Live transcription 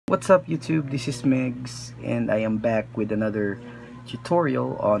What's up YouTube, this is Megs and I am back with another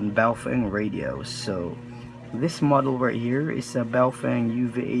tutorial on Baofeng radios. So this model right here is a Baofeng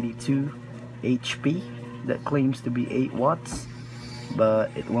UV82 HP that claims to be 8 watts, but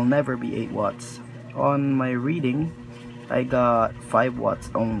it will never be 8 watts. On my reading, I got 5 watts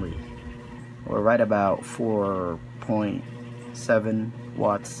only, or right about 4.7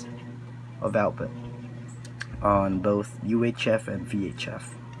 watts of output on both UHF and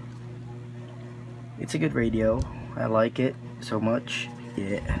VHF. It's a good radio. I like it so much.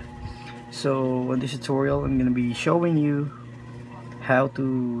 Yeah. So in this tutorial, I'm gonna be showing you how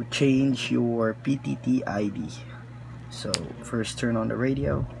to change your PTT ID. So first, turn on the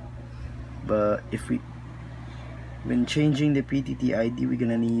radio. But when changing the PTT ID, we're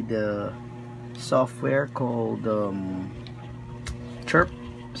gonna need a software called Chirp.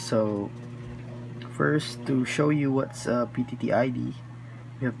 So first, to show you what's a PTT ID,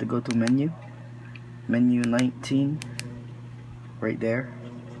 you have to go to menu 19 right there.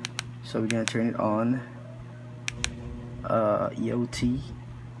 So we're gonna turn it on. EOT.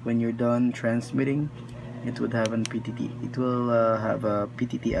 When you're done transmitting, it would have an PTT. It will have a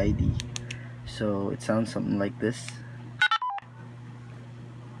PTT ID. So it sounds something like this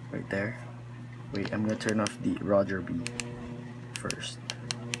right there. Wait, I'm gonna turn off the Roger B first.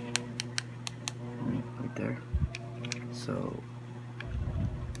 Right there. So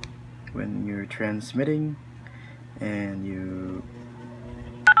when you're transmitting and you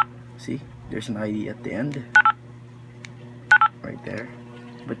see there's an ID at the end right there,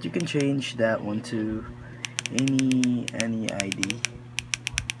 but you can change that one to any ID.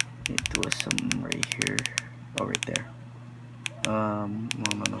 It was some right here, oh right there. No,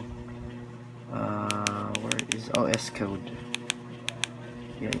 where is, oh, S code.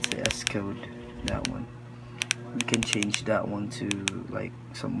 Yeah, it's the S code, that one. You can change that one to like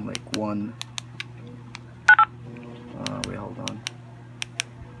something like 1. Wait, hold on.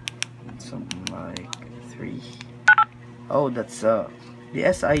 Something like 3. Oh, that's the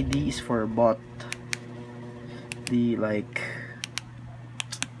SID is for bot. The like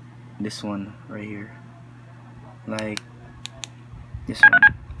this one right here, like this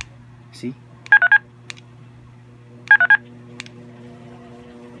one. See?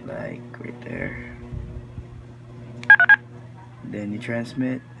 Like right there. Then you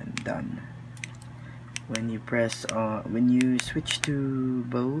transmit and done. When you press when you switch to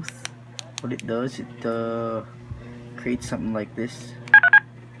both, what it does, it creates something like this.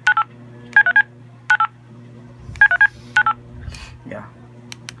 Yeah,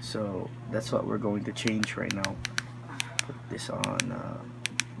 so that's what we're going to change right now. Put this on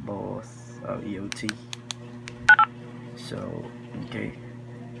both EOT. So okay,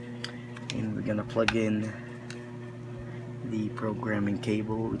 and we're gonna plug in the programming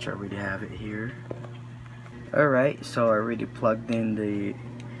cable, which I already have it here. Alright, so I already plugged in the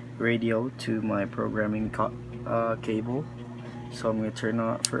radio to my programming cable. So I'm going to turn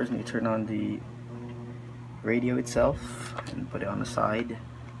on, first I'm going to turn on the radio itself and put it on the side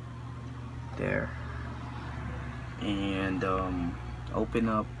there, and open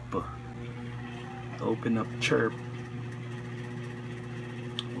up Chirp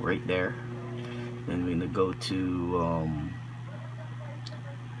right there. Then we're gonna go to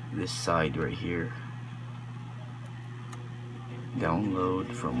this side right here,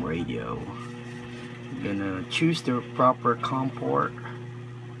 download from radio. I'm gonna choose the proper COM port.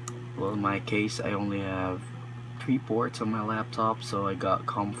 Well, in my case, I only have 3 ports on my laptop, so I got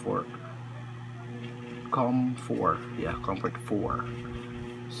COM port 4. Yeah, COM port 4.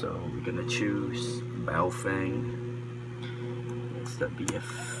 So we're gonna choose Baofeng. It's the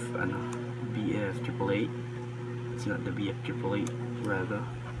BF 888. It's not the BF 888 rather.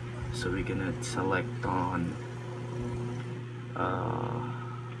 So we're gonna select on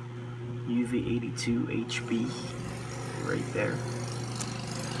UV82 HP right there.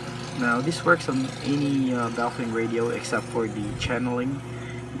 Now this works on any Baofeng radio except for the channeling.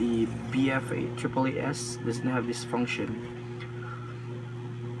 The BF 888S doesn't have this function.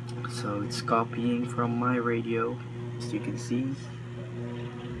 So it's copying from my radio. As you can see,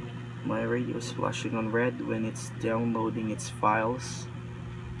 my radio is flashing on red when it's downloading its files,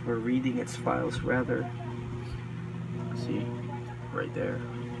 or reading its files rather. See, right there.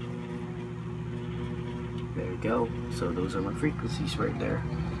 There you go. So those are my frequencies right there.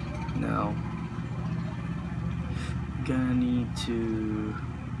 Now, I'm gonna need to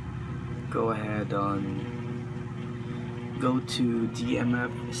go ahead on go to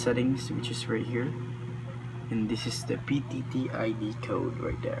DMF settings, which is right here, and this is the PTT ID code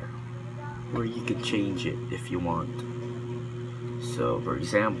right there, where you can change it if you want. So for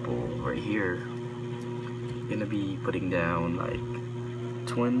example, right here, I'm gonna be putting down like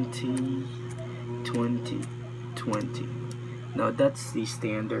 20, 20, 20. Now that's the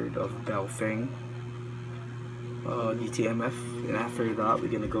standard of Baofeng DTMF, and after that we're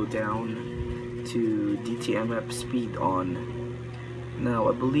gonna go down to DTMF speed on. Now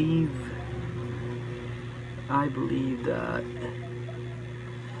I believe that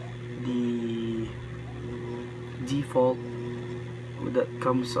the default that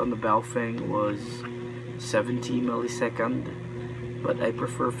comes on the Baofeng was 70 millisecond, but I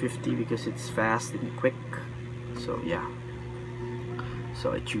prefer 50 because it's fast and quick. So yeah,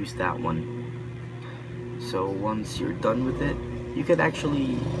 so I choose that one. So once you're done with it, you can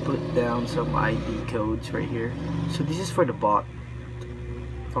actually put down some ID codes right here. So this is for the bot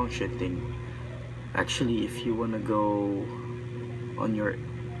function thing. Actually, if you want to go on your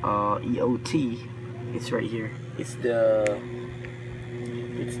EOT, it's right here. It's the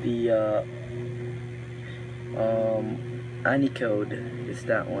any code. It's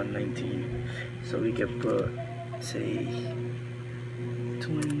that one, 19. So we can put, say,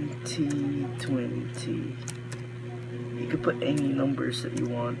 20, 20. You can put any numbers that you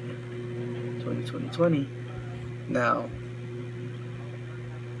want. 20, 20, 20. Now,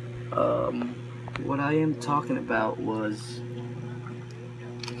 what I am talking about was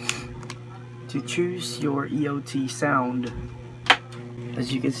to choose your EOT sound.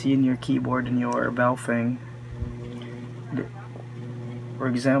 As you can see in your keyboard in your Baofeng, for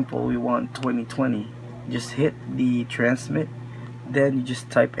example, we want 2020. Just hit the transmit, then you just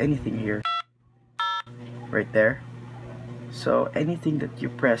type anything here, right there. So anything that you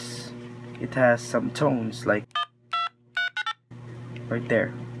press, it has some tones, like right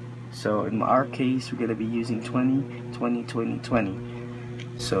there. So in our case, we're gonna be using 20, 20, 20, 20.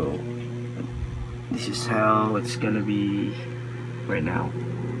 So this is how it's gonna be right now.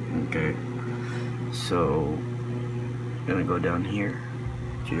 Okay, so I'm gonna go down here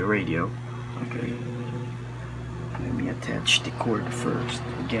to the radio. Okay, let me attach the cord first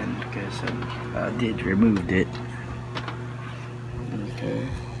again because I did removed it. Okay,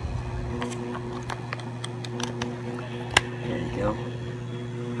 there you go.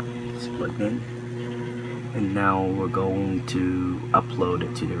 It's plugged in, and now we're going to upload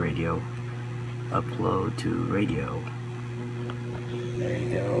it to the radio. Upload to radio. There you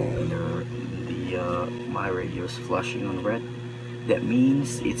go. And my radio is flashing on red. That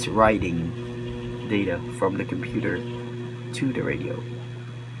means it's writing data from the computer to the radio.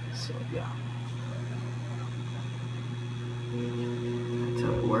 So yeah, that's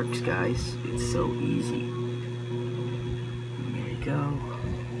how it works, guys. It's so easy. There you go.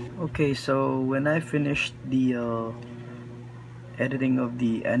 Okay, so when I finished the editing of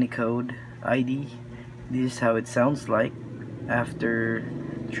the Anycode ID, this is how it sounds like after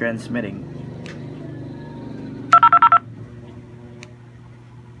transmitting.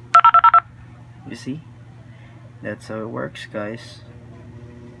 You see? That's how it works, guys.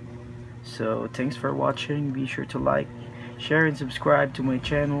 So thanks for watching. Be sure to like, share, and subscribe to my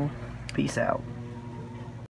channel. Peace out.